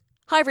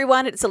Hi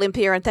everyone, it's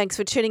Olympia and thanks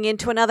for tuning in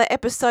to another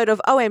episode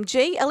of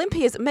OMG,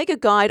 Olympia's mega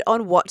guide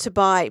on what to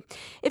buy.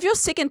 If you're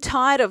sick and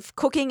tired of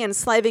cooking and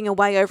slaving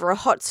away over a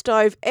hot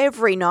stove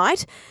every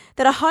night,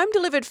 then a home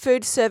delivered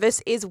food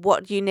service is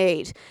what you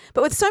need.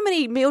 But with so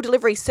many meal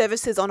delivery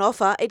services on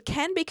offer, it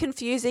can be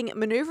confusing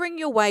manoeuvring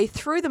your way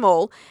through them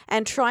all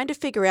and trying to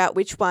figure out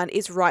which one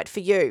is right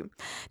for you.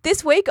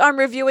 This week I'm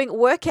reviewing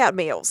Workout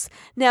Meals.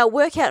 Now,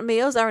 Workout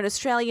Meals are an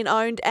Australian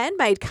owned and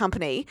made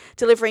company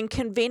delivering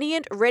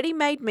convenient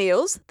ready-made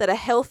meals that are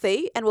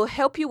healthy and will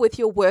help you with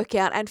your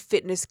workout and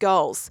fitness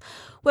goals.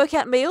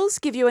 Workout Meals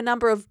give you a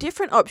number of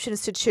different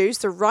options to choose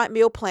the right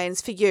meal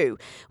plans for you,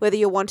 whether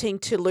you're wanting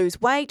to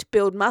lose weight,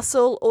 build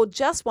muscle, or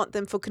just want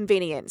them for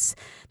convenience.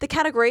 The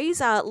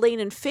categories are lean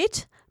and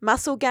fit,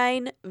 muscle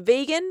gain,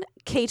 vegan,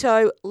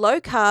 keto,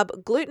 low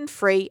carb,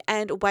 gluten-free,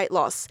 and weight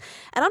loss.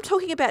 And I'm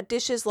talking about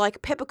dishes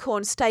like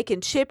peppercorn steak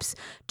and chips,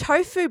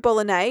 tofu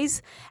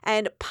bolognese,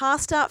 and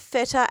pasta,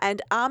 feta,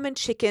 and almond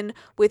chicken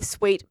with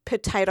sweet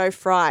potato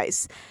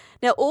fries.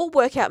 Now, all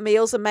Workout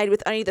Meals are made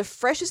with only the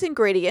freshest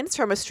ingredients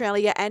from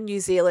Australia and New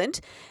Zealand.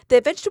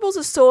 Their vegetables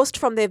are sourced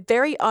from their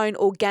very own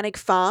organic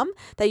farm.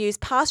 They use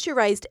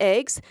pasture-raised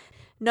eggs,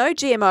 no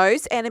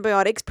GMOs,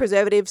 antibiotics,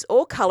 preservatives,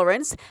 or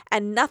colorants,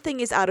 and nothing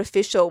is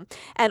artificial.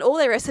 And all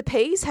their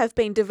recipes have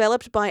been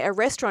developed by a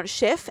restaurant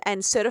chef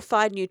and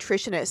certified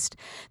nutritionist.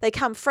 They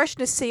come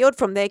freshness sealed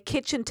from their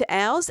kitchen to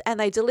ours, and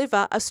they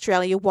deliver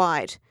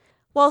Australia-wide.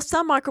 While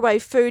some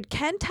microwave food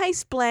can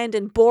taste bland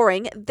and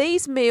boring,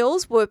 these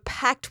meals were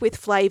packed with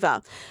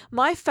flavour.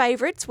 My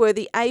favourites were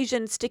the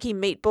Asian sticky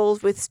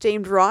meatballs with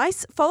steamed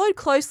rice, followed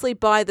closely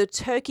by the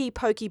turkey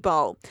poke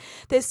bowl.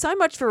 There's so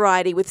much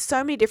variety with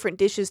so many different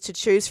dishes to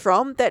choose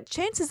from that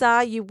chances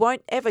are you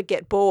won't ever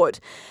get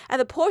bored.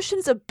 And the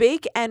portions are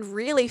big and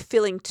really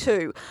filling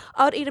too.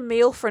 I'd eat a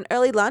meal for an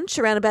early lunch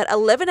around about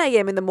 11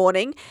 a.m. in the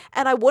morning,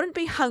 and I wouldn't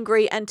be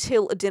hungry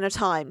until dinner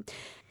time.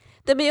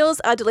 The meals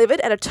are delivered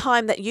at a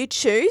time that you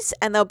choose,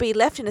 and they'll be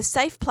left in a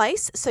safe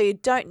place so you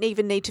don't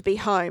even need to be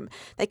home.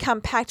 They come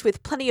packed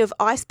with plenty of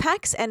ice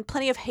packs and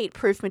plenty of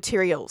heat-proof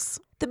materials.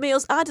 The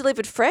meals are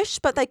delivered fresh,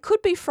 but they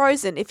could be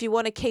frozen if you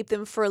want to keep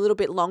them for a little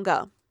bit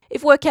longer.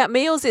 If Workout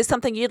Meals is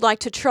something you'd like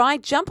to try,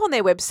 jump on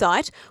their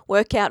website,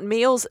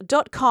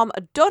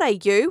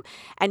 workoutmeals.com.au,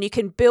 and you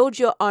can build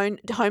your own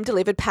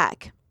home-delivered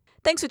pack.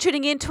 Thanks for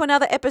tuning in to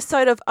another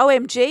episode of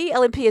OMG,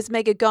 Olympia's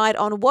mega guide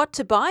on what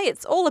to buy.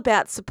 It's all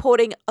about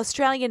supporting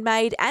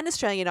Australian-made and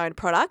Australian-owned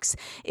products.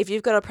 If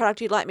you've got a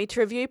product you'd like me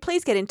to review,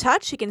 please get in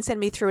touch. You can send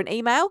me through an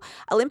email,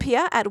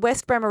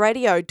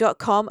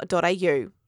 olympia@westbramaradio.com.au.